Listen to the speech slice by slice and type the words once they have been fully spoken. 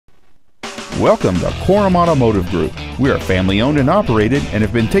Welcome to Korum Automotive Group. We are family owned and operated and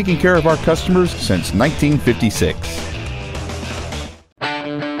have been taking care of our customers since 1956.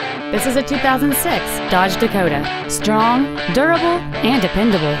 This is a 2006 Dodge Dakota. Strong, durable, and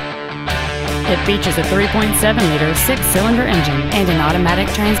dependable. It features a 3.7-liter six-cylinder engine and an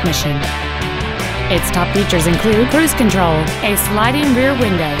automatic transmission. Its top features include cruise control, a sliding rear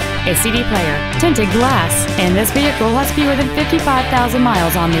window, a CD player, tinted glass, and this vehicle has fewer than 55,000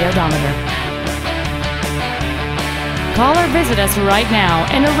 miles on the odometer. Call or visit us right now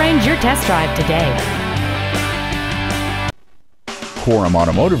and arrange your test drive today. Korum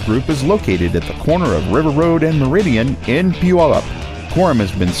Automotive Group is located at the corner of River Road and Meridian in Puyallup. Korum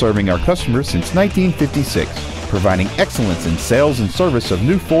has been serving our customers since 1956, providing excellence in sales and service of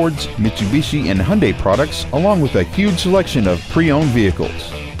new Fords, Mitsubishi, and Hyundai products, along with a huge selection of pre-owned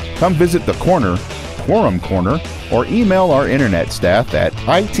vehicles. Come visit the corner, Korum Corner, or email our internet staff at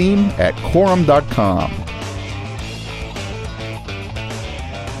iteam@korum.com.